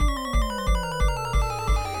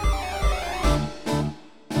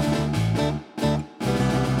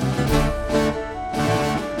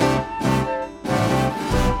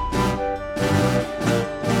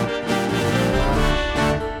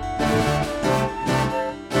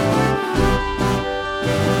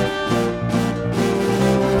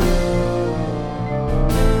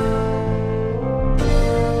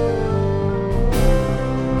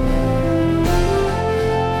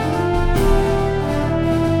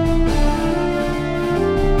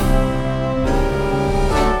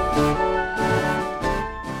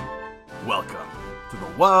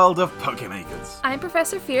world of Pokemakers. I'm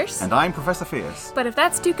Professor Fierce. And I'm Professor Fierce. But if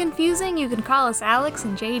that's too confusing, you can call us Alex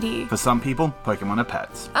and JD. For some people, Pokemon are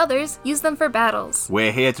pets. Others use them for battles.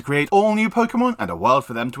 We're here to create all new Pokemon and a world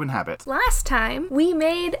for them to inhabit. Last time, we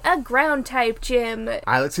made a ground-type gym.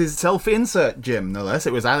 Alex's self-insert gym, no less.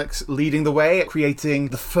 It was Alex leading the way, creating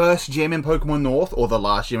the first gym in Pokemon North, or the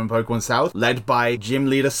last gym in Pokemon South, led by gym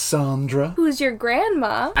leader Sandra. Who's your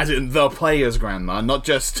grandma? As in the player's grandma, not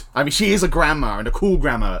just... I mean, she is a grandma and a cool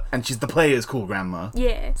grandma, and she's the player's cool grandma.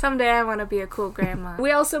 Yeah, someday I want to be a cool grandma.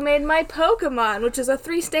 We also made my Pokemon, which is a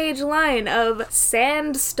 3-stage line of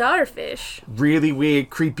sand starfish. Really weird,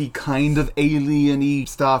 creepy, kind of alien-y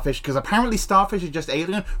starfish, because apparently starfish are just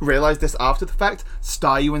alien. Realised this after the fact.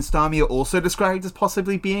 Staryu and Starmie are also described as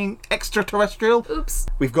possibly being extraterrestrial. Oops.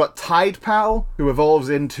 We've got Tide Pal, who evolves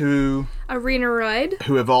into... Arenoroid.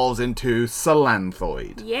 Who evolves into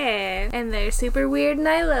Salanthoid. Yeah, and they're super weird and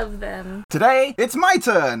I love them. Today, it's my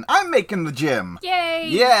turn. I'm making the gym. Yay!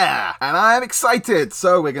 Yeah, and I'm excited.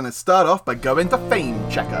 So we're going to start off by going to Fame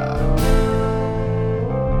Checker.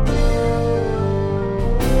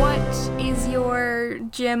 What is your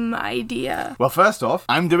gym idea? Well, first off,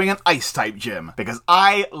 I'm doing an Ice-type gym, because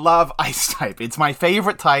I love Ice-type. It's my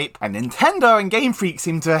favourite type, and Nintendo and Game Freak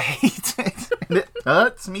seem to hate it. And it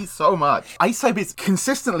hurts me so much. Ice-type is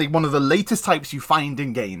consistently one of the latest types you find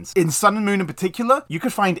in games. In Sun and Moon in particular, you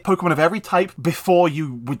could find Pokemon of every type before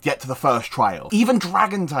you would get to the first trial. Even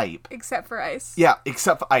Dragon-type. Except for Ice. Yeah,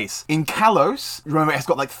 except for Ice. In Kalos, remember it has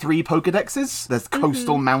got like 3 Pokedexes? There's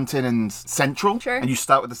Coastal, Mountain, and Central. Sure. And you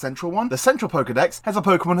start with the Central one. The Central Pokedex has a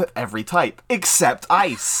Pokemon of every type, except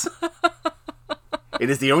Ice. It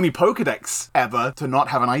is the only Pokedex ever to not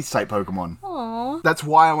have an Ice-type Pokemon. Aww. That's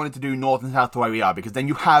why I wanted to do North and South the way we are, because then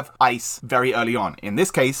you have Ice very early on. In this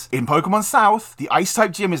case, in Pokemon South, the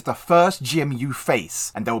Ice-type gym is the first gym you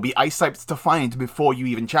face, and there will be Ice-types to find before you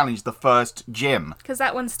even challenge the first gym. Because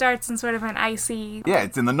that one starts in sort of an icy... Yeah,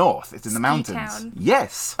 it's in the north. It's in the mountains. Town.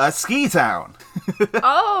 Yes, a ski town.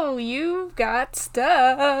 Oh, you've got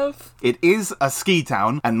stuff. It is a ski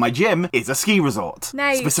town, and my gym is a ski resort.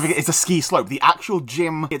 Nice. Specifically, it's a ski slope. The actual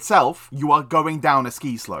gym itself, you are going down a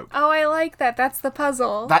ski slope. Oh, I like that. That's the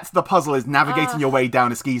puzzle. That's the puzzle, is navigating your way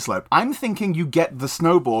down a ski slope. I'm thinking you get the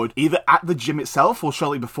snowboard either at the gym itself or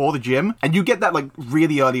shortly before the gym, and you get that like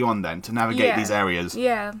really early on then to navigate these areas.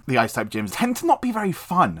 Yeah. The Ice-type gyms tend to not be very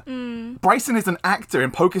fun. Bryson is an actor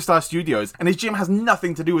in PokeStar Studios, and his gym has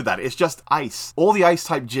nothing to do with that. It's just ice. All the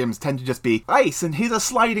Ice-type gyms tend to just be ice, and here's a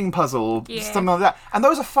sliding puzzle, something like that. And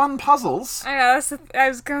those are fun puzzles. I know, I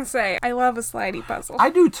was gonna say, I love a slidey puzzle. I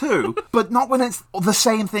do too, but not when it's the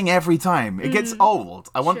same thing every time. It gets old.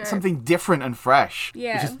 I want something different and fresh.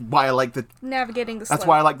 Yeah. Which is why I like the... Navigating the slope. That's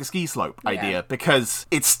why I like the ski slope idea, because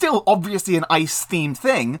it's still obviously an ice-themed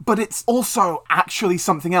thing, but it's also actually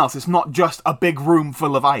something else. It's not just a big room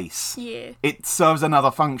full of ice. Yeah. It serves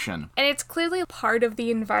another function. And it's clearly part of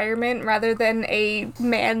the environment rather than a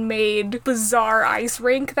man-made bizarre ice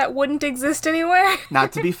rink that wouldn't exist anywhere. Now,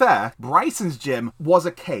 to be fair, Bryson's gym was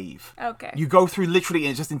a cave. Okay. You go through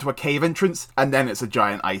literally just into a cave entrance, and then it's a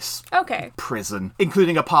giant ice Okay. prison,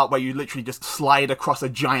 including a part where you literally just slide across a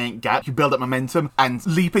giant gap, you build up momentum, and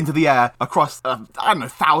leap into the air across a,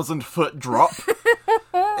 1,000-foot drop.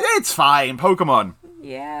 It's fine, Pokemon.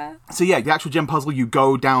 Yeah. So yeah, the actual gym puzzle, you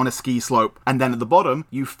go down a ski slope, and then at the bottom,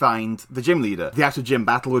 you find the gym leader. The actual gym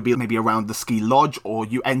battle would be maybe around the ski lodge, or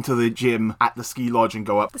you enter the gym at the ski lodge and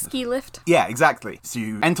go up. The ski lift. Yeah, exactly. So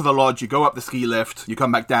you enter the lodge, you go up the ski lift, you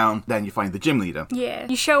come back down, then you find the gym leader. Yeah.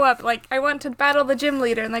 You show up, like, I want to battle the gym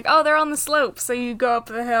leader, and like, oh, they're on the slope, so you go up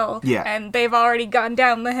the hill. Yeah. And they've already gone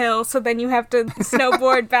down the hill, so then you have to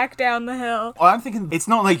snowboard back down the hill. Well, I'm thinking it's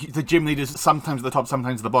not like the gym leader's sometimes at the top,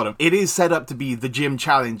 sometimes at the bottom. It is set up to be the gym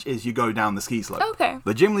challenge is you go down the ski slope. Okay.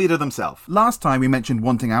 The gym leader themselves. Last time we mentioned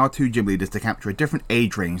wanting our 2 gym leaders to capture a different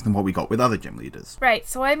age range than what we got with other gym leaders. Right,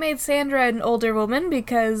 so I made Sandra an older woman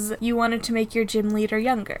because you wanted to make your gym leader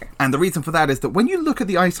younger. And the reason for that is that when you look at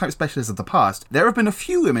the Ice-type specialists of the past, there have been a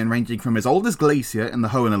few women ranging from as old as Glacier in the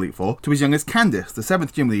Hoenn Elite Four to as young as Candice, the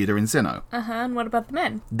 7th gym leader in Sinnoh. And what about the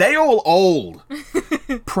men? They all old.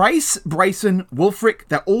 Price, Bryson, Wulfric,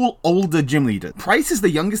 they're all older gym leaders. Price is the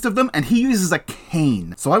youngest of them, and he uses a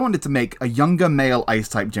cane. So I wanted to make a younger male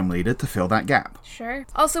Ice-type gym leader to fill that gap. Sure.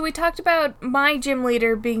 Also, we talked about my gym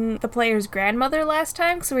leader being the player's grandmother last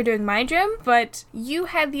time, so we're doing my gym, but you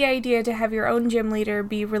had the idea to have your own gym leader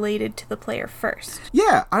be related to the player first.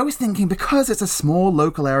 Yeah, I was thinking because it's a small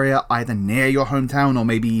local area either near your hometown or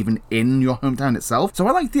maybe even in your hometown itself, so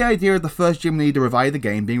I like the idea of the first gym leader of either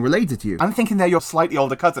game being related to you. I'm thinking they're your slightly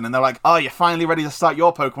older cousin, and they're like, oh, you're finally ready to start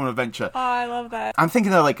your Pokemon adventure. Oh, I love that. I'm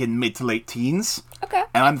thinking they're like in mid to late teens. Okay.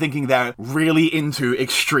 And I'm thinking they're really into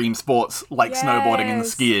extreme sports like snowboarding and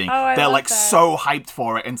Yes. skiing. Oh, I they're love like that. so hyped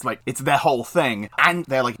for it, and it's like it's their whole thing. And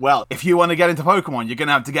they're like, well, if you want to get into Pokemon, you're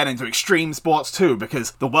gonna have to get into extreme sports too,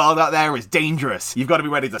 because the world out there is dangerous. You've got to be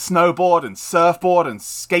ready to snowboard and surfboard and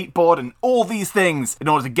skateboard and all these things in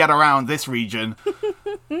order to get around this region.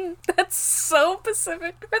 That's so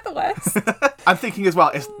Pacific Northwest. I'm thinking as well,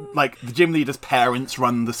 it's like the gym leader's parents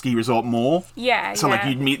run the ski resort more. Yeah, So, like,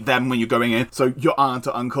 you'd meet them when you're going in. So, your aunt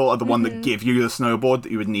or uncle are the one that give you the snowboard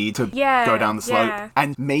that you would need to Yeah, go down the slope. yeah.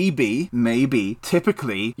 And maybe,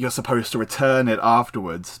 typically, you're supposed to return it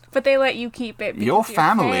afterwards. But they let you keep it because Your you're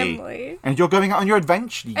family. And you're going out on your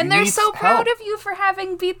adventure. You And they're need so help. proud of you for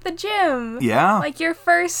having beat the gym. Yeah. Like your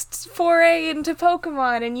first foray into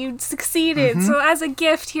Pokemon and you succeeded. Mm-hmm. So as a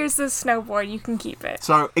gift, here's this snowboard. You can keep it.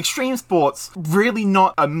 So, extreme sports, really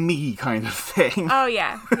not a me kind of thing. Oh,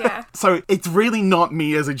 yeah. Yeah. So, it's really not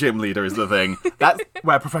me as a gym leader is the thing. That's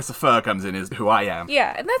where Professor Fur comes in, is who I am.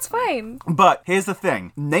 Yeah, and that's fine. But here's the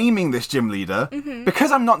thing. Naming this gym leader,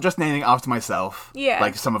 because I'm not just naming it after myself, Yeah.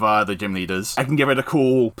 like some of our other gym leaders, I can give it a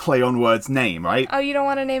cool play on words name, right? Oh, you don't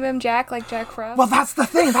want to name him Jack like Jack Frost? Well, that's the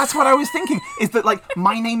thing. That's what I was thinking, is that, like,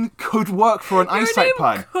 my name could work for an Your ice type name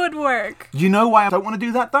pun. could work. You know why I don't want to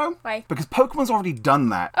do that, though? Why? Because Pokemon's already done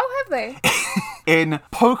that. Oh, have they? In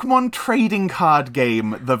Pokemon Trading Card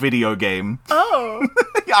Game, the video game. Oh.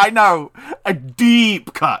 I know, a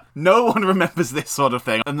deep cut. No one remembers this sort of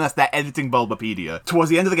thing unless they're editing Bulbapedia. Towards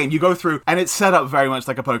the end of the game, you go through, and it's set up very much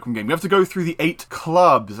like a Pokemon game. You have to go through the 8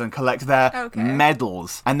 clubs and collect their Okay.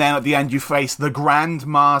 medals. And then at the end, you face the Grand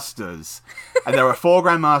Masters. And there are 4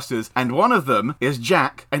 Grand Masters, and one of them is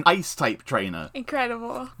Jack, an Ice-type trainer.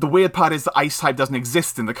 Incredible. The weird part is that Ice-type doesn't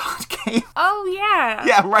exist in the card game. Oh, yeah.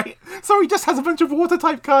 Yeah, right. So he just has a bunch of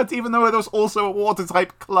water-type cards, even though there's also a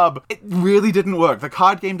water-type club. It really didn't work. The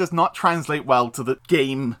card game does not translate well to the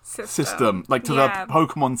game system, like to Yeah. the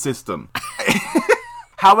Pokemon system.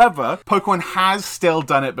 However, Pokemon has still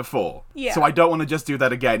done it before. Yeah. So I don't want to just do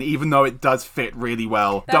that again, even though it does fit really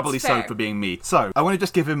well. That's Doubly so fair. for being me. So I want to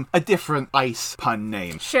just give him a different ice pun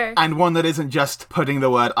name. Sure. And one that isn't just putting the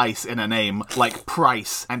word ice in a name, like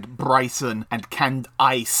Price and Bryson and Canned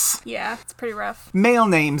Ice. Yeah, it's pretty rough. Male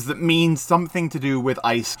names that mean something to do with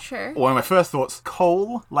ice. Sure. One of my first thoughts,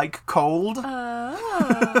 coal, like cold.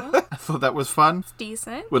 Oh. I thought that was fun.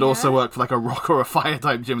 Decent. Would yeah. also work for like a rock or a fire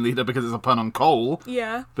type gym leader because it's a pun on coal.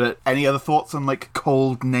 Yeah. But any other thoughts on like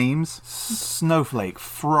cold names? Snowflake,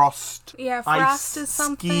 Frost. Yeah, Ice, Frost is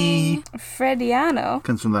something. Ski. Frediano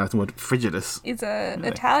Comes from the Latin word frigidus. is an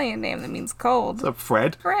Italian name that means cold. What's up,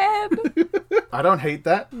 Fred? Fred. I don't hate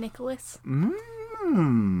that. Nicholas.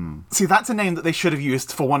 See, that's a name that they should have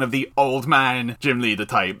used for one of the old man gym leader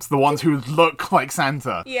types. The ones who look like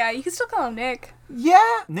Santa. Yeah, you can still call him Nick.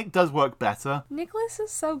 Yeah, Nick does work better. Nicholas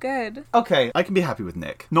is so good. Okay, I can be happy with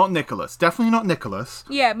Nick. Not Nicholas. Definitely not Nicholas.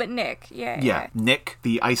 Yeah, but Nick. Yeah. Yeah, Nick,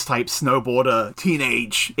 the ice-type snowboarder,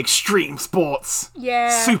 teenage, extreme sports, Yeah.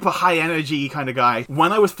 super high energy kind of guy.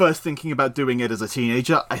 When I was first thinking about doing it as a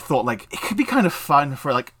teenager, I thought, like, it could be kind of fun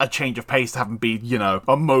for, like, a change of pace to have him be, you know,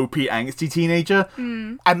 a mopey, angsty teenager.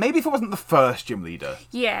 And maybe if it wasn't the first gym leader,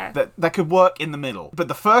 Yeah. that could work in the middle. But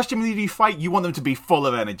the first gym leader you fight, you want them to be full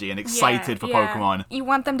of energy and excited for yeah. Pokemon. You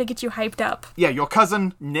want them to get you hyped up. Yeah, your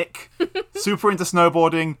cousin, Nick, super into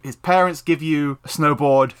snowboarding. His parents give you a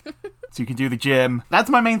snowboard so you can do the gym. That's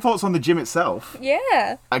my main thoughts on the gym itself.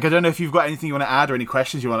 Yeah. Like, I don't know if you've got anything you want to add or any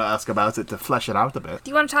questions you want to ask about it to flesh it out a bit. Do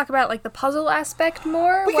you want to talk about like the puzzle aspect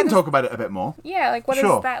more? We can talk about it a bit more. Yeah, like what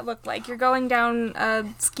Sure. does that look like? You're going down a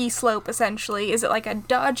ski slope essentially. Is it like a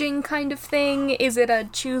dodging kind of thing? Is it a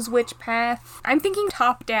choose which path? I'm thinking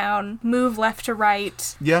top down, move left to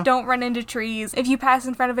right. Yeah. Don't run into trees. If you pass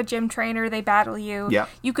in front of a gym trainer, they battle you. Yeah.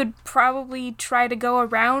 You could probably try to go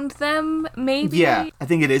around them, maybe. Yeah, I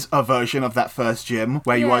think it is a version of that first gym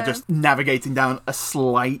where you are Yeah. just navigating down a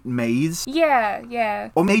slight maze. Yeah, yeah.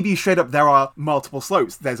 Or maybe straight up there are multiple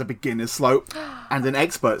slopes. There's a beginner's slope and an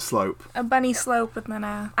expert slope. A bunny slope and then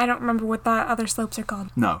I don't remember what the other slopes are called.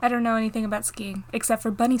 No. I don't know anything about skiing except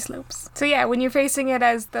for bunny slopes. So yeah, when you're facing it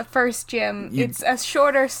as the first gym, it's a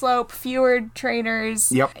shorter slope, fewer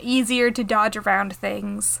trainers, Yep. easier to dodge around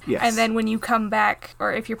things. Yes. And then when you come back,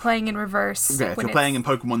 or if you're playing in reverse. Okay, if when you're playing in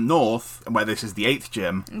Pokemon North, where this is the 8th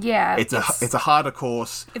gym, Yeah. Yeah. It's a harder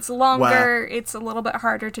course. It's longer, it's a little bit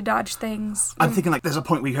harder to dodge things. I'm thinking like there's a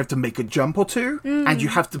point where you have to make a jump or two, and you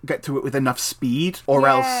have to get to it with enough speed, or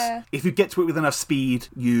else if you get to it with enough speed,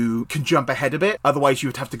 you can jump ahead a bit. Otherwise, you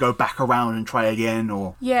would have to go back around and try again,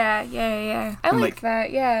 or... Yeah. I like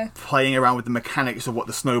that, yeah. Playing around with the mechanics of what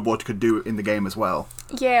the snowboard could do in the game as well.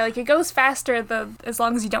 Yeah, like it goes faster as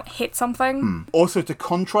long as you don't hit something. Also, to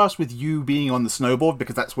contrast with you being on the snowboard,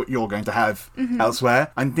 because that's what you're going to have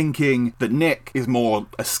elsewhere, I'm thinking that Nick is more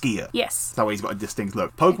a skier. Yes. That way he's got a distinct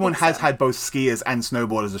look. Pokemon has had both skiers and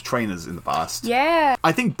snowboarders as trainers in the past. Yeah.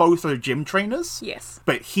 I think both are gym trainers. Yes.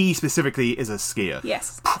 But he specifically is a skier.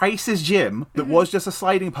 Yes. Price's gym, that was just a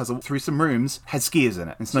sliding puzzle through some rooms, had skiers in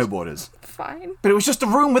it and snowboarders. Fine. But it was just a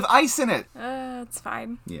room with ice in it. It's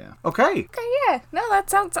fine. Yeah. Okay. Okay, yeah. No, that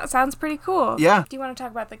sounds pretty cool. Yeah. Do you want to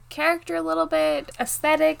talk about the character a little bit?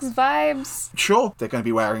 Aesthetics, vibes? Sure. They're going to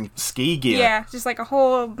be wearing ski gear. Yeah, just like a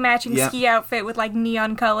whole matching ski outfit with like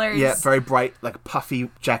neon colors. Yeah, very bright, like a puffy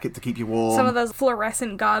jacket to keep you warm. Some of those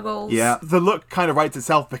fluorescent goggles. Yeah. The look kind of writes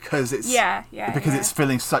itself because it's... Because it's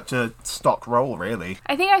filling such a stock role, really.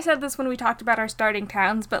 I think I said this when we talked about our starting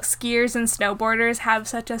towns, but skiers and snowboarders have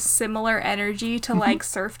such a similar energy to like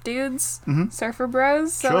surf dudes, surfer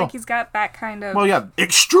bros. So like he's got that kind of... Well, yeah,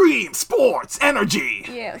 extreme sports energy.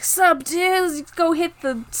 Yeah, like, sup dudes, go hit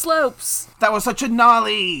the slopes. That was such a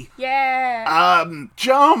gnarly... Yeah.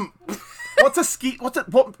 Jump.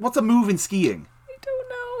 What's a move in skiing? I don't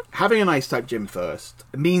know. Having an Ice-type gym first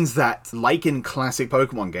means that, like in classic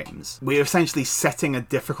Pokemon games, we're essentially setting a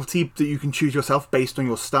difficulty that you can choose yourself based on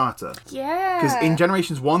your starter. Yeah. Because in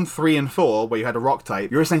Generations 1, 3, and 4, where you had a Rock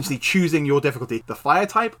type, you're essentially choosing your difficulty. The Fire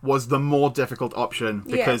type was the more difficult option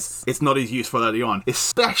because it's not as useful early on,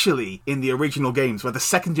 especially in the original games where the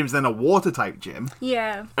second gym is then a Water type gym.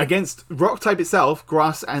 Yeah. Against Rock type itself,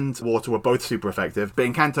 Grass and Water were both super effective, but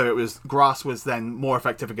in Kanto Grass was then more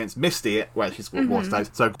effective against Misty, where she's Water type.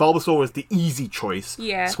 So Bulbasaur was the easy choice.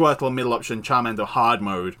 Yeah. Squirtle, middle option, Charmander, hard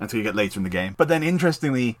mode until you get later in the game. But then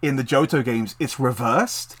interestingly, in the Johto games, it's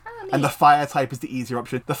reversed. And the Fire type is the easier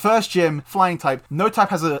option. The first gym, Flying type, no type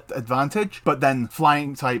has an advantage, but then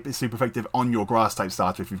Flying type is super effective on your Grass type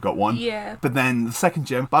starter if you've got one. Yeah. But then the second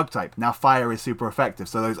gym, Bug type, now Fire is super effective.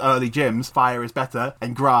 So those early gyms, Fire is better,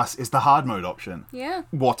 and Grass is the hard mode option. Yeah.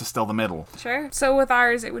 Water's still the middle. Sure. So with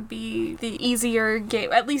ours, it would be the easier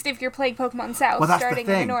game, at least if you're playing Pokemon South, Well, that's starting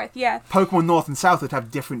the thing. in the North. Yeah. Pokemon North and South would have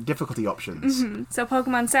different difficulty options. So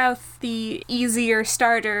Pokemon South, the easier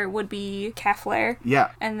starter would be Caflare.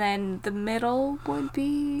 Yeah. And then the middle would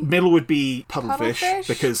be... Middle would be Puddlefish, Puddlefish?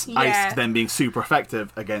 because Yeah. Ice then being super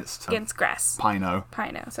effective against Grass. Pino.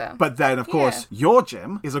 So. But then, of course, your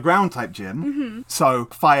gym is a ground type gym, so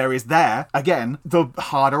Fire is there, again, the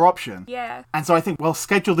harder option. Yeah. And so I think, well,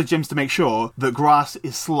 schedule the gyms to make sure that Grass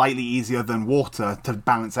is slightly easier than Water to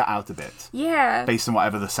balance it out a bit. Yeah. Based on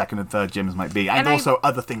whatever the second and third gyms might be. And also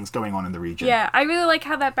other things going on in the region. Yeah, I really like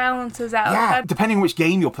how that balances out. Yeah, depending on which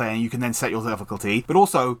game you're playing, you can then set your difficulty. But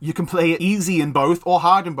also, you can play it easy in both, or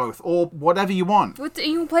hard in both, or whatever you want.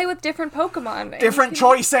 You can play with different Pokemon. Different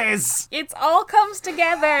choices! It all comes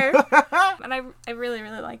together. And I really,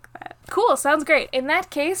 really like that. Cool, sounds great. In that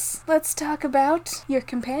case, let's talk about your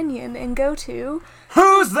companion and go to...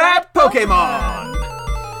 Who's that Pokemon?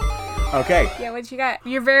 Okay. Yeah, what you got?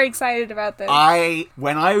 You're very excited about this.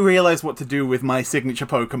 When I realized what to do with my signature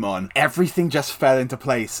Pokemon, everything just fell into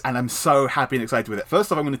place, and I'm so happy and excited with it.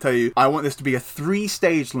 First off, I'm going to tell you, I want this to be a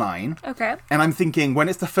 3-stage line. Okay. And I'm thinking, when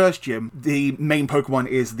it's the first gym, the main Pokemon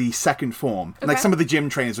is the second form. Okay. Like, some of the gym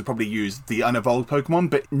trainers would probably use the unevolved Pokemon,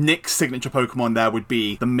 but Nick's signature Pokemon there would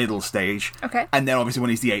be the middle stage. Okay. And then, obviously, when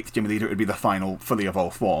he's the 8th gym leader, it would be the final, fully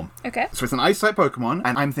evolved form. Okay. So it's an Ice-type Pokemon,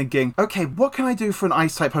 and I'm thinking, okay, what can I do for an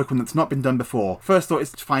Ice-type Pokemon that's not been done before? First thought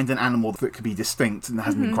is to find an animal that could be distinct and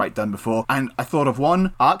hasn't been quite done before. And I thought of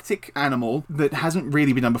one Arctic animal that hasn't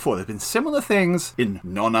really been done before. There's been similar things in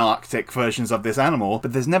non-Arctic versions of this animal,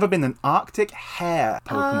 but there's never been an Arctic hare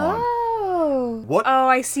Pokemon. Oh. What? Oh,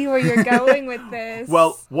 I see where you're going with this.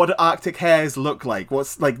 Well, what do Arctic hares look like?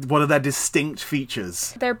 What are their distinct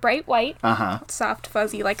features? They're bright white, Uh-huh. soft,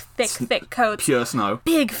 fuzzy, like thick coats, Pure snow.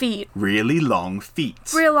 big feet, Really long feet.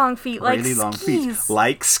 real long feet, like Really long skis. feet.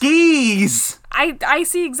 Like skis! I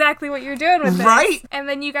see exactly what you're doing with this. Right? And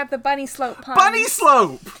then you got the bunny slope pun. Bunny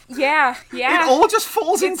slope! Yeah. It all just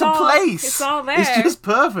falls It's into all- place. it's all there. It's just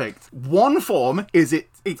perfect. One form is it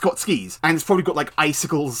it's got skis, and it's probably got like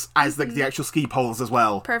icicles as like the actual ski poles as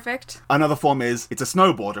well. Perfect. Another form is it's a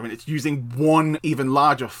snowboard. I mean, it's using one even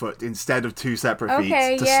larger foot instead of two separate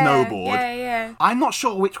feet to snowboard. Yeah. I'm not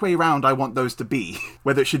sure which way round I want those to be.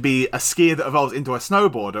 Whether it should be a skier that evolves into a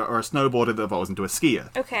snowboarder or a snowboarder that evolves into a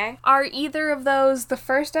skier. Okay. Are either of those the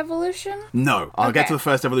first evolution? No, I'll get to the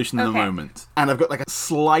first evolution in a moment. And I've got like a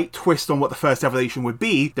slight twist on what the first evolution would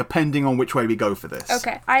be, depending on which way we go for this.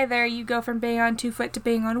 Okay. Either you go from being on 2 foot to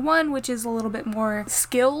being on 1, which is a little bit more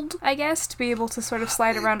skilled, I guess, to be able to sort of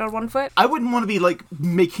slide around on 1 foot. I wouldn't want to be like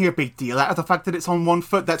making a big deal out of the fact that it's on 1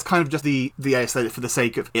 foot. That's kind of just the aesthetic for the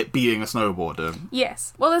sake of it being a snowboarder.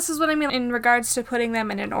 Yes. Well, this is what I mean in regards to putting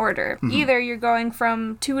them in an order. Either you're going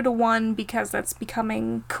from 2 to 1 because that's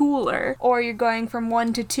becoming cooler, or you're going from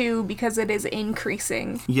 1 to 2 because it is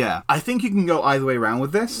increasing. Yeah, I think you can go either way around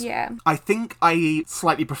with this. Yeah. I think I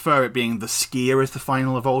slightly prefer it being the skier as the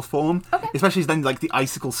final evolved form. Okay. Especially then like the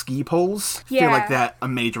icicle ski poles. Yeah. Feel like they're a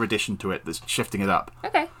major addition to it that's shifting it up.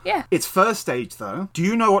 Okay, yeah. Its first stage though, do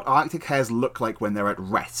you know what Arctic hares look like when they're at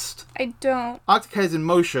rest? I don't. Arctic hares in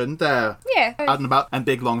motion, they're Yeah. out and about and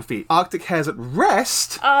big long feet. Arctic hares at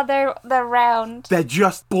rest, Oh, they're round. they're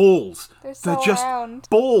just balls. They're so just round.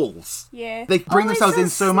 balls. Yeah. They bring Oh, themselves it's a in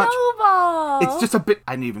so much. snowball. It's just a bit.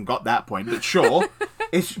 I hadn't even got that point, but sure.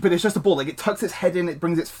 But it's just a ball. Like it tucks its head in, it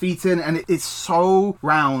brings its feet in, and it's so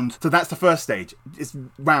round. So that's the first stage. It's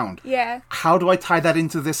round. Yeah. How do I tie that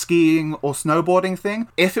into the skiing or snowboarding thing?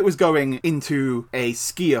 If it was going into a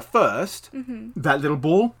skier first, that little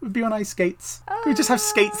ball would be on ice skates. It would just have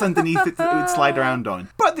skates underneath it that it would slide around on.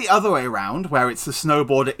 But the other way around, where it's the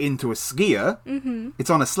snowboarder into a skier, it's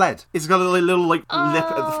on a sled. It's got a little like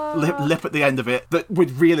lip at the end of it that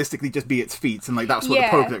would realistically just be its feet, and like that's what the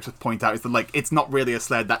Pokedex would point out is that like it's not really a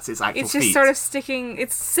sled, that's its actual It's just feet. sort of sticking,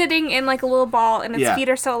 it's sitting in like a little ball, and its feet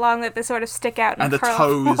are so long that they sort of stick out and the curl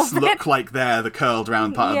toes a little bit. look like they're the curled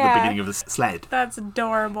round part of the beginning of the sled. That's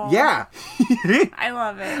adorable. Yeah. I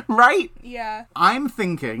love it. Right? Yeah. I'm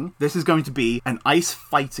thinking this is going to be an ice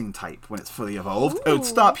fighting type when it's fully evolved. It would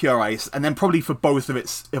start pure ice, and then probably for both of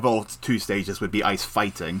its evolved 2 stages would be ice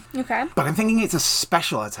fighting. Okay. But I'm thinking it's a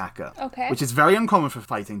special attacker. Okay. Which is very uncommon for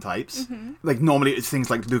fighting types. Like normally it's things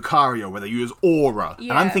like Lucario where they use aura.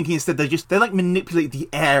 Yeah. And I'm thinking instead they like manipulate the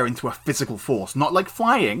air into a physical force. Not like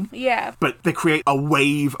flying. Yeah. But they create a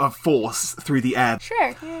wave of force through the air.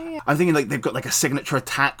 Sure. Yeah. I'm thinking like they've got like a signature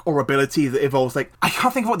attack or ability that evolves like, I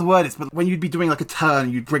can't think of what the word is, but when you'd be doing like a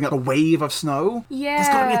turn, you'd bring up a wave of snow. Yeah. There's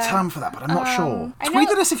got to be a term for that, but I'm not sure. I Tweet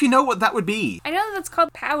know- at us if you know what that would be. I know that that's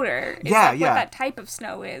called powder. Is Yeah, like yeah. what that type of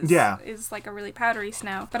snow is. Yeah. Is like a really powdery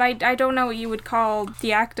snow. But I don't know what you would call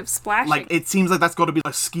the act of splashing. Like, it seems like that's got to be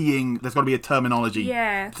like skiing, there's got to be a terminology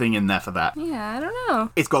thing in there for that. Yeah, I don't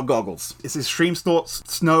know. It's got goggles. It's this Stream Snorts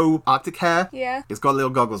Snow Arctic Hare. Yeah. It's got little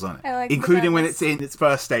goggles on it. I like the Including when goggles. it's in its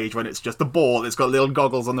first stage, when it's just a ball, it's got little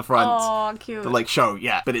goggles on the front. Oh, cute. To like show,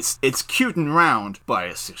 yeah. But it's cute and round, but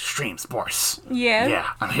it's extreme sports. Yeah. Yeah,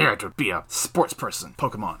 I'm here to be a sports person.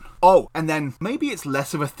 Pokemon. Oh, and then maybe it's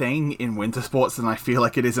less of a thing in winter sports than I feel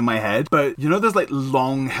like it is in my head, but you know there's like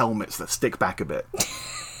long helmets that stick back a bit?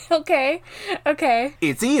 Okay.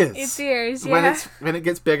 Its ears. Its ears, yeah. When it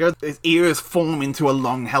gets bigger, its ears form into a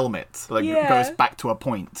long helmet. Like it goes back to a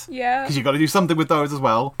point. Yeah. Because you got to do something with those as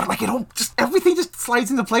well. But like everything just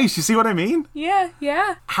slides into place. You see what I mean? Yeah.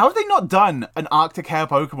 How have they not done an Arctic Hare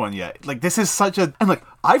Pokemon yet? Like this is such a... And like,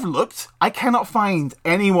 I've looked. I cannot find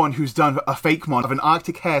anyone who's done a fake mod of an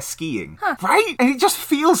Arctic Hare skiing. Right? And it just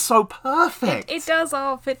feels so perfect. It does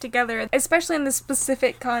all fit together, especially in this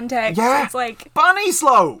specific context. Yeah. It's like, Bunny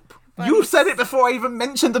Slope! You said it before I even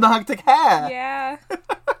mentioned an Arctic Hare. yeah.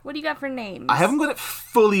 What do you got for names? I haven't got it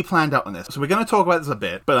fully planned out on this, so we're going to talk about this a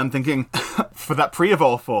bit, but I'm thinking, for that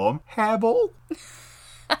pre-evolve form, Hairball?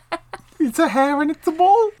 It's a hare and it's a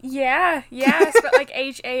ball? Yeah, but like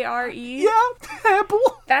Hare. Yeah, Hairball.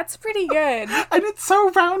 That's pretty good. And it's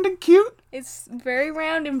so round and cute. It's very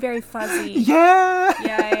round and very fuzzy. Yeah.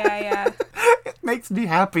 Yeah. It makes me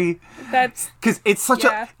happy. That's... Because it's such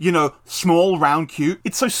a, small, round, cute.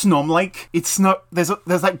 It's so Snom-like. It's not... There's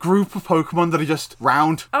that group of Pokemon that are just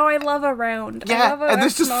round. Oh, I love a round. I Yeah, love and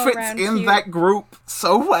this just small, fits round, in cute. that group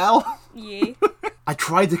so well. Yeah. I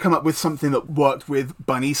tried to come up with something that worked with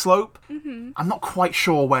Bunny Slope. I'm not quite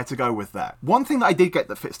sure where to go with that. One thing that I did get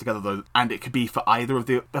that fits together, though, and it could be for either of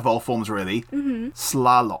the evolved forms, really,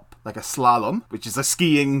 Slalop. like a slalom, which is a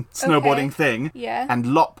skiing, snowboarding thing. Yeah.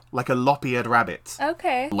 And lop, like a lop-eared rabbit.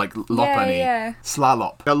 Okay. Like lopany. Yeah.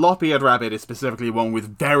 Slalop. A lop-eared rabbit is specifically one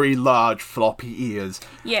with very large floppy ears.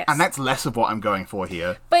 Yes. And that's less of what I'm going for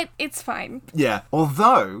here. But it's fine. Yeah.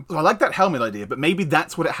 Although, I like that helmet idea, but maybe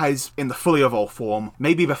that's what it has in the fully evolved form.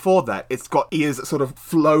 Maybe before that, it's got ears that sort of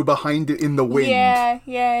flow behind it in the wind.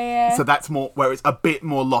 Yeah. So that's more, where it's a bit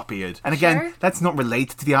more lop-eared. And again, Sure. that's not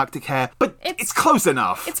related to the Arctic hare, but it's close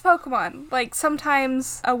enough. It's Pokemon. Like,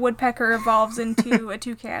 sometimes a woodpecker evolves into a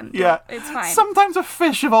toucan. Yeah. It's fine. Sometimes a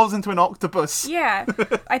fish evolves into an octopus. Yeah.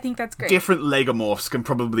 I think that's great. Different legomorphs can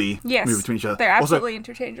probably Yes. move between each other. They're absolutely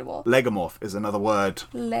interchangeable. Also, legomorph is another word.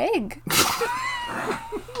 Leg.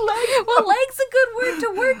 Well, leg's a good word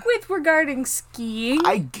to work with regarding skiing.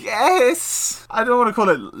 I guess. I don't want to call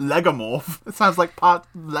it legomorph. It sounds like part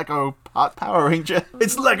Lego, part Power Ranger.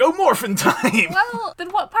 It's Lego Morphin time! Well, then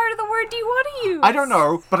what part of the word do you want to use? I don't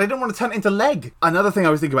know, but I don't want to turn it into leg. Another thing I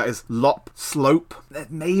was thinking about is lop, slope. There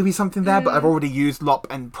may be something there, but I've already used lop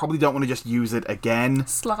and probably don't want to just use it again.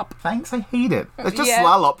 Slop. Thanks, I hate it. It's just Yeah.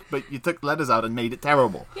 slalop, but you took letters out and made it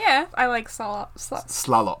terrible. Yeah, I like slalop.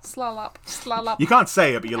 You can't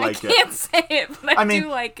say it, but you like I it. can't say it, but I mean, do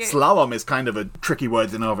like it. slalom is kind of a tricky word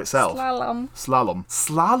in and of itself. Slalom.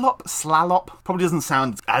 Slalop probably doesn't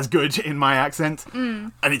sound as good in my accent.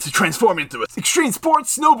 I need to transform into an extreme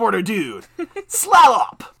sports snowboarder dude.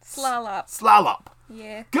 Slalop. Slalop.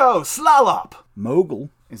 Yeah. Go, slalop. Mogul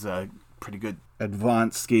is a pretty good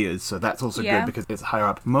advanced skiers, so that's also Yeah. good because it's higher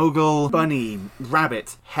up. Mogul, bunny,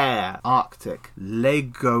 rabbit, hare, Arctic,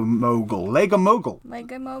 Lego Mogul. Lego Mogul?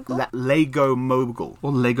 Lego Mogul.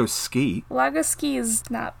 Or Lego Ski. Lago ski is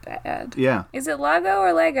not bad. Yeah. Is it Lago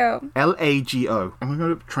or Lego? Lago. I'm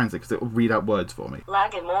going to translate because it will read out words for me.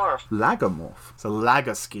 Lagomorph. Lagomorph. So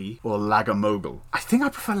Lagaski or Lagamogul. I think I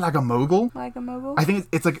prefer Lagamogul. Lego Mogul? I think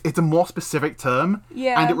it's a more specific term.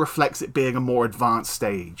 Yeah. And it reflects it being a more advanced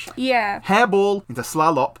stage. Yeah. Hairball into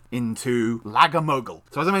Slalop into Lagamogul.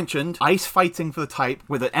 So as I mentioned, ice fighting for the type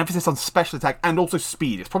with an emphasis on special attack and also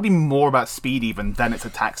speed. It's probably more about speed even than its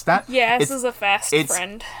attack stat. Yeah, this It's- is a fast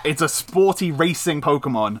friend. It's a sporty racing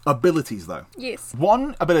Pokemon. Abilities though. Yes.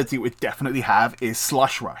 One ability we definitely have is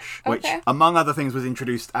Slush Rush, which, Okay. among other things, was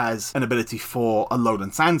introduced as an ability for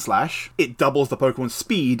Alolan Sandslash. It doubles the Pokemon's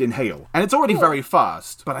speed in Hail. And it's already very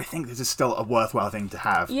fast, but I think this is still a worthwhile thing to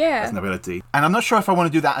have Yeah. as an ability. And I'm not sure if I want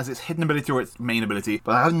to do that as its hidden ability or its main ability,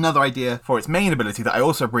 but I have another idea for its main ability that I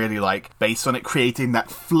also really like, based on it creating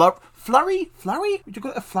that flurry? Would you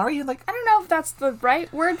call it a flurry? Like, I don't know if that's the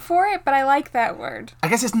right word for it, but I like that word. I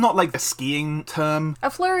guess it's not like a skiing term, A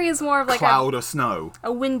flurry is more of like cloud or snow.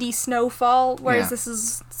 a windy snowfall, whereas Yeah. this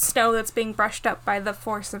is snow that's being brushed up by the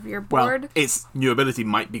force of your Well, board. its new ability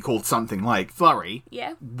might be called something like Flurry.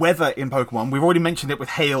 Yeah. Weather in Pokemon, we've already mentioned it with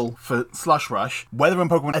Hail for Slush Rush. Weather in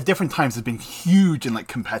Pokemon at different times has been huge in like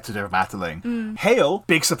competitive battling. Hail,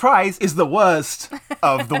 big surprise, is the worst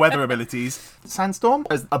of the weather abilities. Sandstorm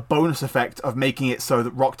has a bonus effect of making it so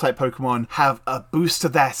that rock-type Pokemon have a boost to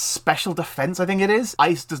their special defense, I think it is.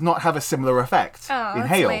 Ice does not have a similar effect Oh, in that's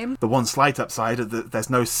Hail. lame. The one slight upside is that there's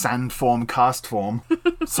no sand form, cast form.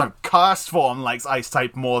 So cast form likes ice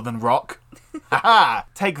type more than rock. Haha!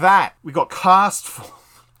 Take that! We got cast form.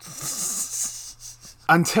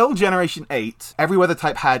 Until Generation 8, every weather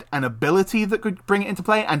type had an ability that could bring it into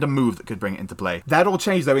play and a move that could bring it into play. That all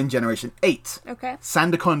changed though in Generation 8. Okay.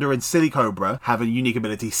 Sandaconda and Silicobra have a unique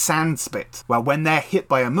ability, Sand Spit, where when they're hit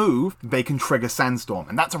by a move, they can trigger Sandstorm.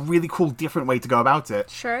 And that's a really cool, different way to go about it.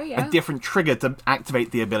 Sure, yeah. A different trigger to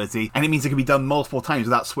activate the ability, and it means it can be done multiple times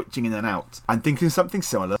without switching in and out. I'm thinking something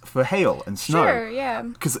similar for Hail and Snow. Sure, yeah.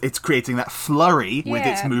 Because it's creating that flurry with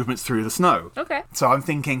its Yeah. movements through the snow. Okay. So I'm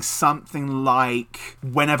thinking something like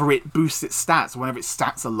whenever it boosts its stats, whenever its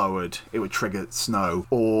stats are lowered, it would trigger Snow.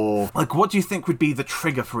 Or, like, what do you think would be the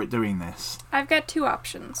trigger for it doing this? I've got two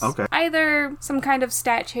options. Okay. Either some kind of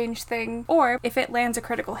stat change thing, or if it lands a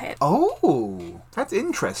critical hit. Oh, that's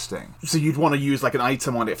interesting. So you'd want to use like an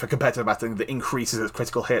item on it for competitive battling that increases its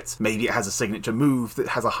critical hits. Maybe it has a signature move that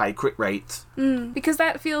has a high crit rate. Because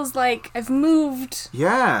that feels like I've moved.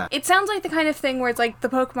 Yeah. It sounds like the kind of thing where it's like the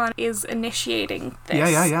Pokemon is initiating this.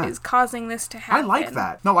 Yeah. Is causing this to I happen. like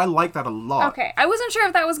that. No, I like that a lot. Okay. I wasn't sure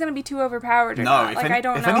if that was going to be too overpowered or No, not. if, Like, any- I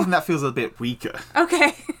don't if know. anything, that feels a bit weaker.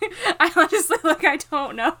 Okay. I honestly, like, I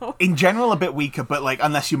don't know. In general, a bit weaker, but like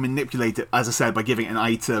unless you manipulate it, as I said, by giving it an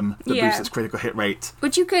item that Yeah. boosts its critical hit rate.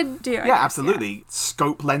 Which you could do. I Yeah, guess, absolutely.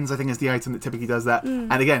 Scope Lens, I think, is the item that typically does that.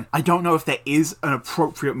 And again, I don't know if there is an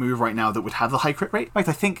appropriate move right now that would have the high crit rate. Like,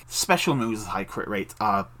 I think special moves with high crit rate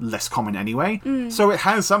are less common anyway. So it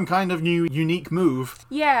has some kind of new, unique move.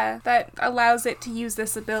 Yeah, that allows it to use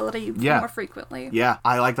this ability more frequently. Yeah,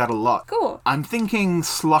 I like that a lot. Cool. I'm thinking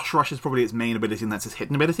Slush Rush is probably its main ability, and that's its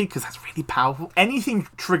hidden ability, because that's really powerful. Anything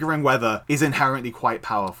triggering weather is inherently quite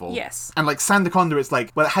powerful. Yes. And like Sandaconda, it's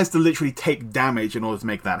like, well, it has to literally take damage in order to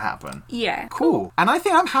make that happen. Yeah. Cool. And I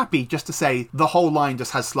think I'm happy just to say the whole line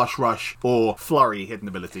just has Slush Rush or Flurry hidden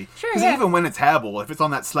ability. Sure, Because even when it's Hairball, if it's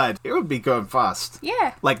on that sled, it would be going fast.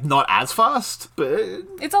 Yeah. Like, not as fast, but...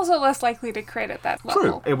 It's also less likely to crit at that level.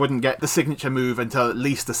 True. It wouldn't get the signature move until at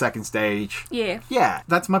least the second stage. Yeah. Yeah,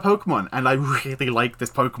 that's my Pokemon, and I really like this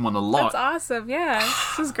Pokemon a lot. That's awesome, yeah.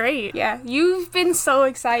 This is great. Yeah, you've been so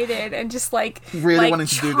excited and just really wanting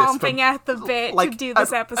to do this chomping at the bit to do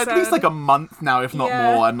this episode. At least like a month now, if not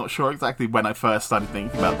more. I'm not sure exactly when I first started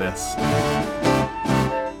thinking about this.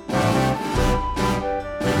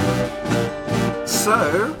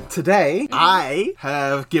 So, today, I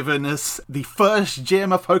have given us the first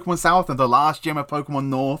gym of Pokemon South and the last gym of Pokemon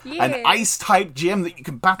North. Yeah. An Ice-type gym that you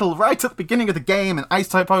can battle right at the beginning of the game, an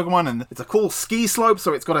Ice-type Pokemon, and it's a cool ski slope,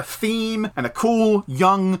 so it's got a theme, and a cool,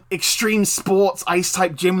 young, extreme sports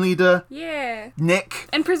Ice-type gym leader. Yeah. Nick.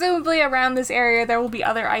 And presumably around this area, there will be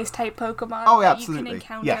other Ice-type Pokemon Oh, that absolutely. you can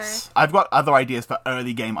encounter. Yes. I've got other ideas for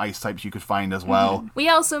early game Ice-types you could find as well. We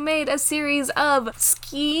also made a series of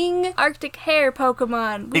skiing Arctic hare Pokemon.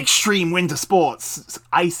 Extreme winter sports,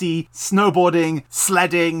 icy, snowboarding,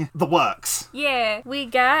 sledding, the works. Yeah, we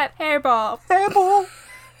got Hairball. Hairball!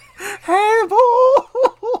 Hairball!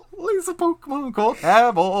 It's a Pokemon called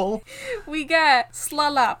Hairball. We got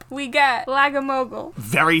Slulup. We got Lagamogel.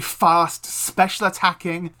 Very fast, special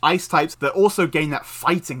attacking ice types that also gain that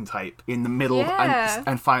fighting type in the middle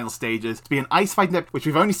and final stages. To be an ice fighting type, which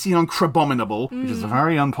we've only seen on Crabominable, which is a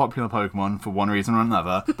very unpopular Pokemon for one reason or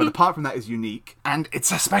another. But apart from that, is unique. And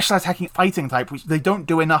it's a special attacking fighting type, which they don't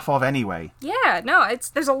do enough of anyway. Yeah, no,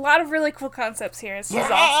 there's a lot of really cool concepts here. This is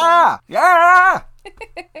awesome. Yeah!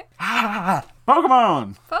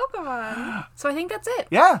 Pokemon! So I think that's it.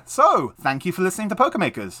 Yeah, so thank you for listening to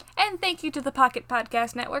Pokemakers. And thank you to the Pocket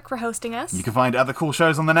Podcast Network for hosting us. You can find other cool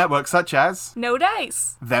shows on the network such as No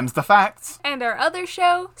Dice. Them's the Facts. And our other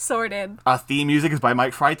show, Sorted. Our theme music is by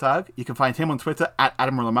Mike Freitag. You can find him on Twitter at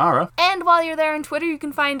Admiral Amara. And while you're there on Twitter, you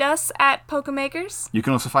can find us at Pokemakers. You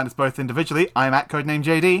can also find us both individually. I'm at Codename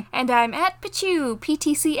JD. And I'm at Pichu,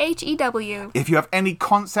 PTCHEW. If you have any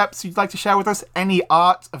concepts you'd like to share with us, any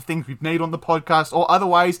art of things we've made on the podcast, or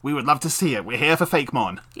otherwise, we would love to see it. We're here for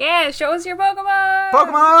Fakemon. Yeah, show us your Pokemon!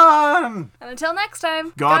 Pokemon! And until next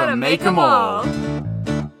time, gotta make 'em all.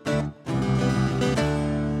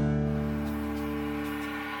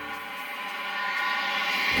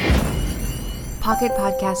 Pocket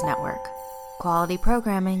Podcast Network. Quality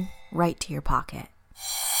programming right to your pocket.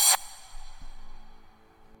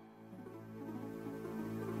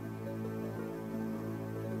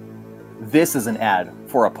 This is an ad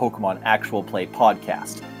for a Pokemon Actual Play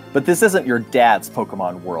podcast. But this isn't your dad's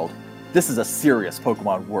Pokemon world. This is a serious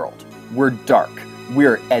Pokemon world. We're dark.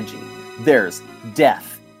 We're edgy. There's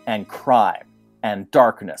death and crime and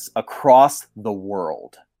darkness across the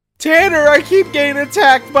world. Tanner, I keep getting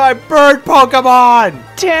attacked by bird Pokemon!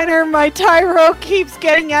 Tanner, my Tyro keeps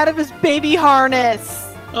getting out of his baby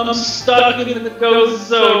harness. I'm stuck in the ghost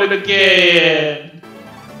zone again.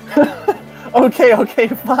 Okay,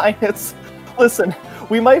 fine. Listen,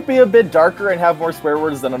 we might be a bit darker and have more swear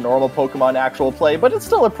words than a normal Pokemon Actual Play, but it's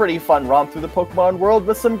still a pretty fun romp through the Pokemon world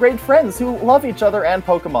with some great friends who love each other and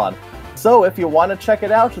Pokemon. So if you want to check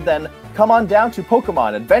it out, then come on down to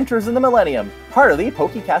Pokemon Adventures in the Millennium, part of the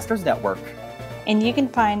Pokecasters Network. And you can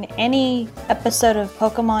find any episode of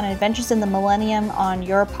Pokemon Adventures in the Millennium on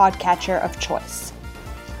your podcatcher of choice.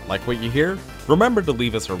 Like what you hear? Remember to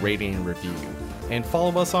leave us a rating and review. And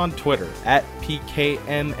follow us on Twitter at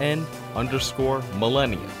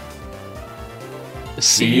PKMN_Millennium.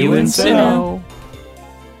 See you in Sinnoh!